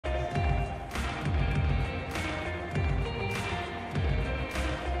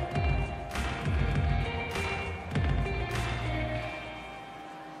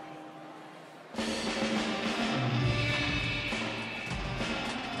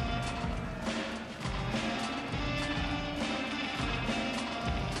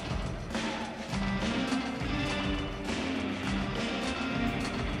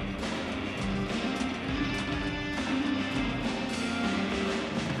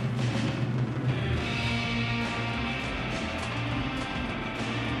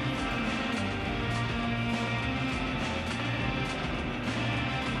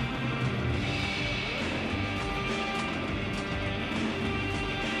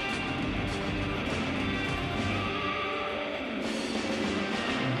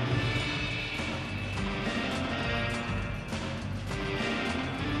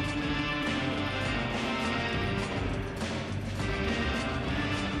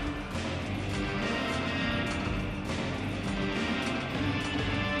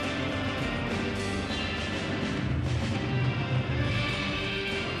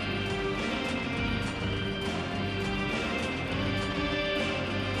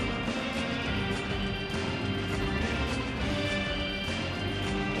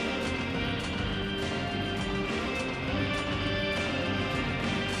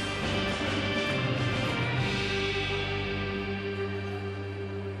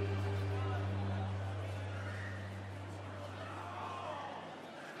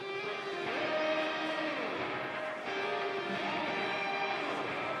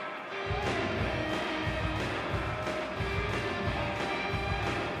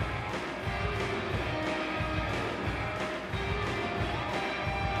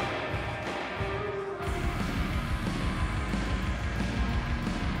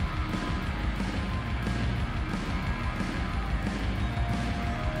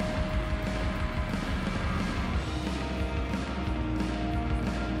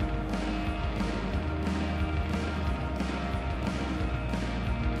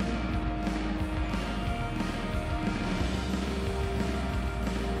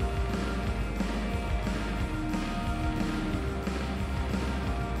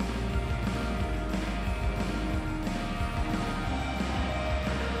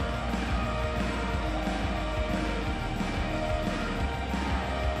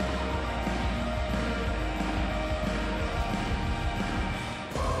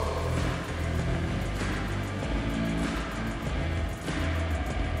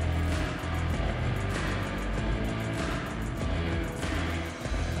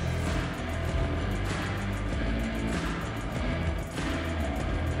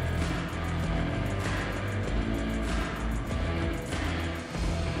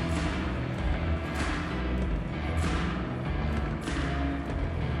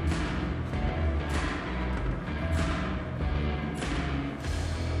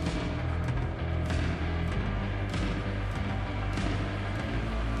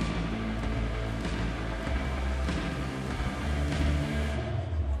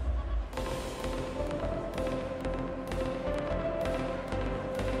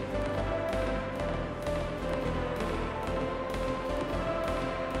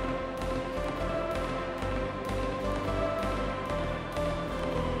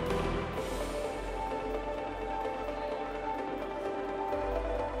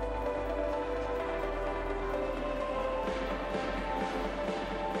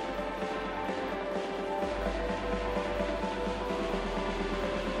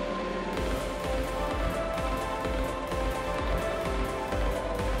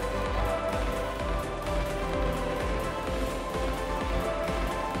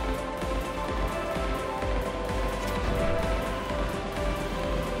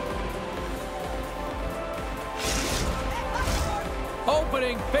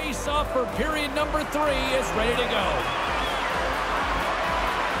opening face-off for period number 3 is ready to go.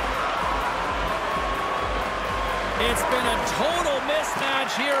 It's been a total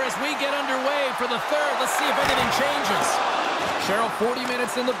mismatch here as we get underway for the third. Let's see if anything changes. Cheryl, 40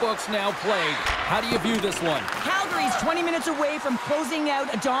 minutes in the books now played. How do you view this one? Calgary's 20 minutes away from closing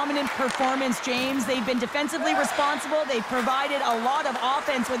out a dominant performance, James. They've been defensively responsible. They've provided a lot of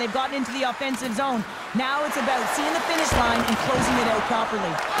offense when they've gotten into the offensive zone. Now it's about seeing the finish line and closing it out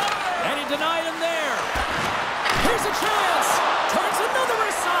properly. And he denied him there. Here's a chance. Turns another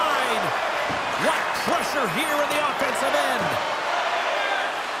aside. What pressure here in the offensive end.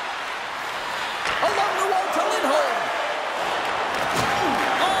 Along the wall to Lindholm.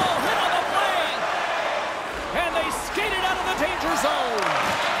 Oh, hit on the flank. And they skated out of the danger zone.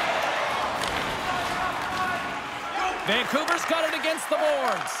 Vancouver's got it against the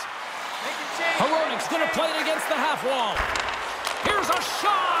boards. Hronik's going to play it against the half wall. Here's a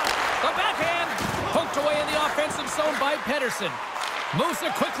shot. The backhand. Poked away in the offensive zone by Pettersson. Moves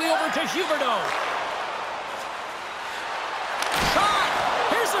it quickly over to Huberdeau. Shot!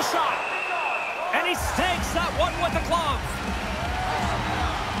 Here's a shot! And he snags that one with the glove.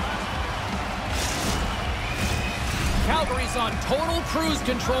 Calgary's on total cruise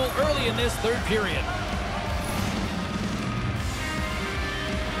control early in this third period.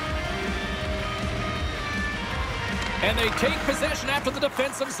 And they take possession after the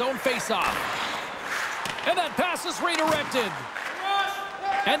defensive zone faceoff. And that pass is redirected.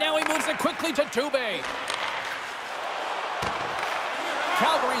 And now he moves it quickly to Dubé.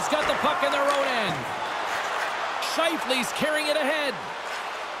 Calgary's got the puck in their own end. Scheifele's carrying it ahead.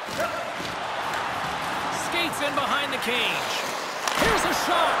 Skates in behind the cage. Here's a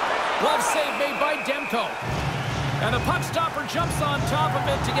shot. Glove save made by Demko. And the puck stopper jumps on top of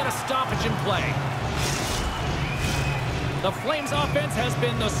it to get a stoppage in play. The Flames offense has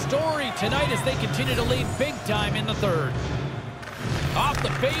been the story tonight as they continue to lead big time in the third. Off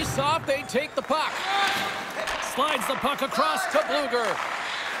the face-off, they take the puck. Slides the puck across to Bluger.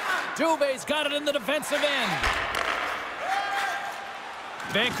 Dubé's got it in the defensive end.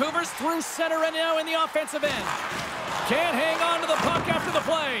 Vancouver's through center and now in the offensive end. Can't hang on to the puck after the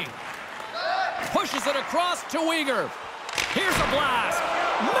play. Pushes it across to Weegar. Here's a blast.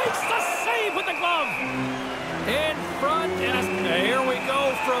 Makes the save with the glove. In front, and here we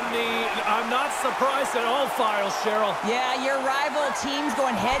go from the I'm not surprised at all files, Cheryl. Yeah, your rival teams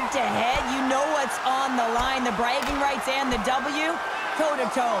going head-to-head. You know what's on the line, the bragging rights and the W,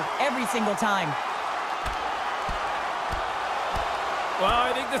 toe-to-toe, every single time. Well,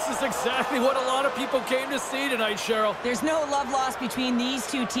 I think this is exactly what a lot of people came to see tonight, Cheryl. There's no love lost between these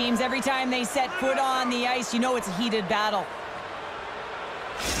two teams. Every time they set foot on the ice, you know it's a heated battle.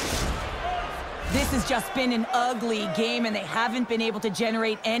 This has just been an ugly game, and they haven't been able to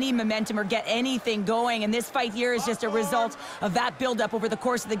generate any momentum or get anything going. And this fight here is just a result of that buildup over the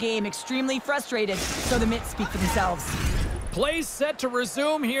course of the game. Extremely frustrated, so the mitts speak for themselves. Play set to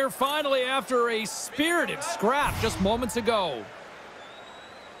resume here finally after a spirited scrap just moments ago.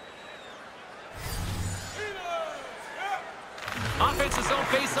 Offensive zone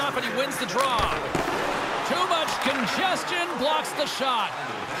face-off, and he wins the draw. Too much congestion blocks the shot.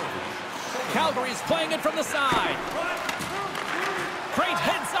 Calgary's playing it from the side. Great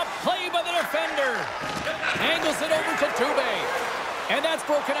heads-up play by the defender. Angles it over to Dubé. And that's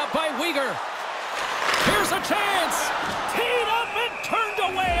broken up by Weegar. Here's a chance. Teed up and turned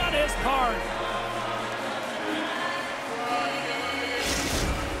away on his part.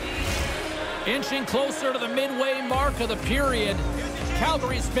 Inching closer to the midway mark of the period.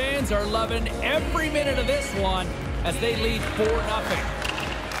 Calgary's fans are loving every minute of this one as they lead 4-0.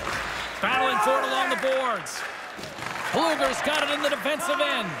 Battling for it along the boards. Bluger's got it in the defensive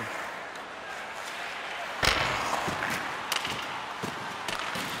end.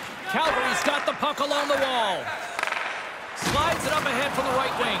 Calgary's got the puck along the wall. Slides it up ahead from the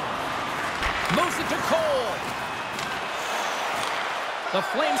right wing. Moves it to Cole. The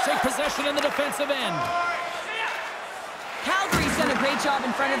Flames take possession in the defensive end. Calgary's done a great job in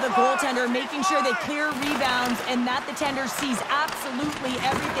front of the goaltender, making sure they clear rebounds and that the tender sees absolutely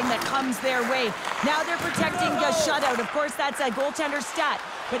everything that comes their way. Now they're protecting a shutout. Of course, that's a goaltender stat,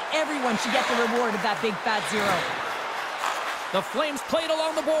 but everyone should get the reward of that big fat zero. The Flames played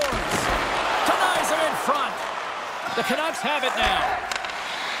along the boards. Denies him in front. The Canucks have it now.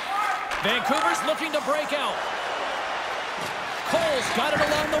 Vancouver's looking to break out. Cole's got it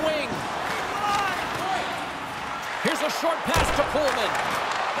along the wing. Here's a short pass to Pullman.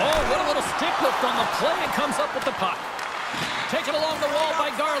 Oh, what a little stick lift on the play, and comes up with the puck. Taken along the wall by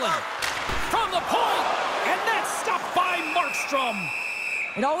Garland. From the point, and that's stopped by Markstrom.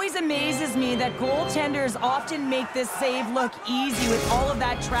 It always amazes me that goaltenders often make this save look easy with all of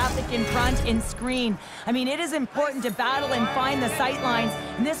that traffic in front and screen. I mean, it is important to battle and find the sight lines,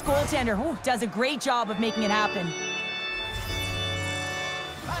 and this goaltender does a great job of making it happen.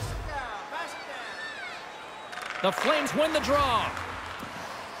 The Flames win the draw.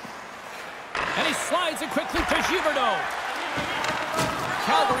 And he slides it quickly to Huberdeau.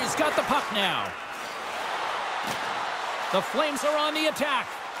 Calgary's got the puck now. The Flames are on the attack.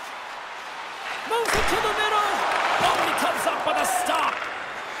 Moves it to the middle. Oh, he comes up with a stop.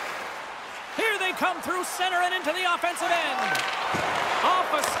 Here they come through center and into the offensive end. Off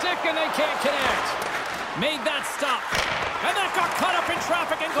a stick and they can't connect. Made that stop. And that got caught up in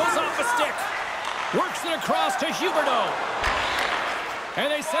traffic and goes off a stick. Works it across to Huberdeau. And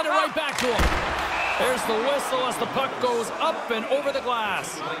they send it right back to him. There's the whistle as the puck goes up and over the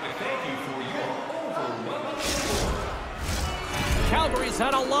glass. Calgary's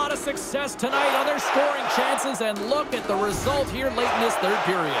had a lot of success tonight on their scoring chances, and look at the result here late in this third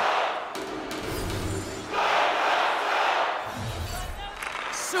period.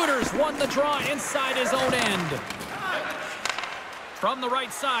 Suter's won the draw inside his own end. From the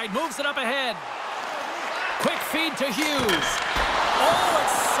right side, moves it up ahead. Quick feed to Hughes. Oh, and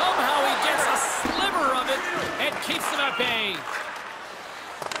somehow he gets a sliver of it and keeps him at bay.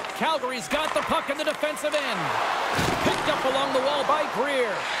 Calgary's got the puck in the defensive end. Picked up along the wall by Greer.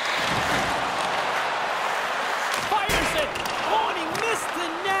 Fires it. Oh, and he missed the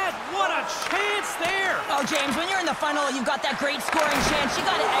net. What a chance there. Oh, James, when you're in the funnel, you've got that great scoring chance. You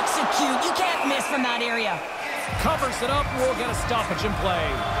got to execute. You can't miss from that area. Covers it up. We'll get a stoppage in play.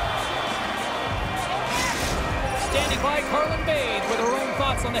 Standing by, Carlin Bade with her own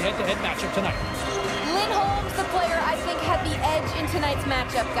thoughts on the head-to-head matchup tonight. Lynn Holmes, the player, I think, had the edge in tonight's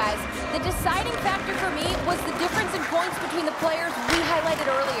matchup, guys. The deciding factor for me was the difference in points between the players we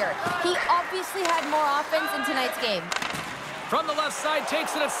highlighted earlier. He obviously had more offense in tonight's game. From the left side,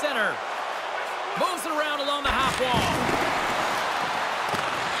 takes it at center. Moves it around along the half wall.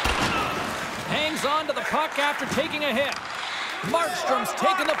 Hangs on to the puck after taking a hit. Markstrom's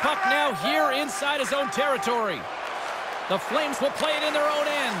taking the puck now here inside his own territory. The Flames will play it in their own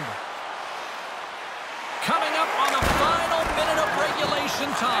end. Coming up on the final minute of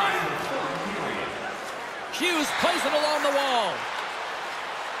regulation time. Hughes plays it along the wall.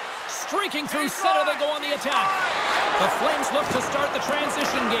 Streaking through center, they go on the attack. The Flames look to start the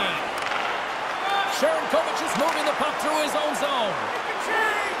transition game. Sharankovic is moving the puck through his own zone.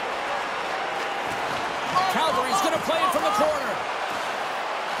 Calgary's going to play it from the corner.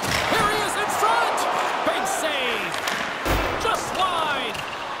 Here he is in front. Big save. Just wide.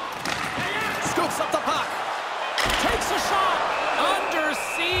 Scoops up the puck. Takes a shot. Under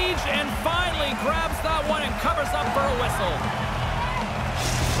siege and finally grabs that one and covers up for a whistle.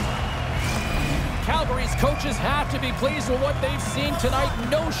 Calgary's coaches have to be pleased with what they've seen tonight.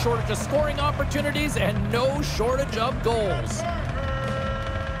 No shortage of scoring opportunities and no shortage of goals.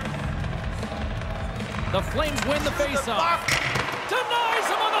 The Flames win the faceoff. Denies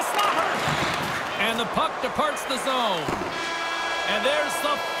him on the slapper. And the puck departs the zone. And there's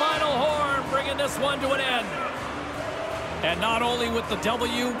the final horn, bringing this one to an end. And not only with the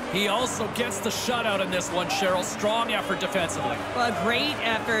W, he also gets the shutout in this one, Cheryl. Strong effort defensively. Well, a great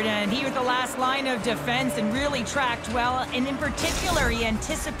effort, and he was the last line of defense and really tracked well. And in particular, he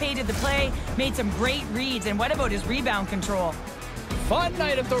anticipated the play, made some great reads. And what about his rebound control? Fun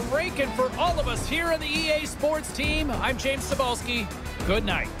night at the rink, and for all of us here on the EA Sports team, I'm James Cebulski. Good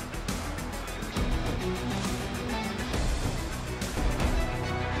night.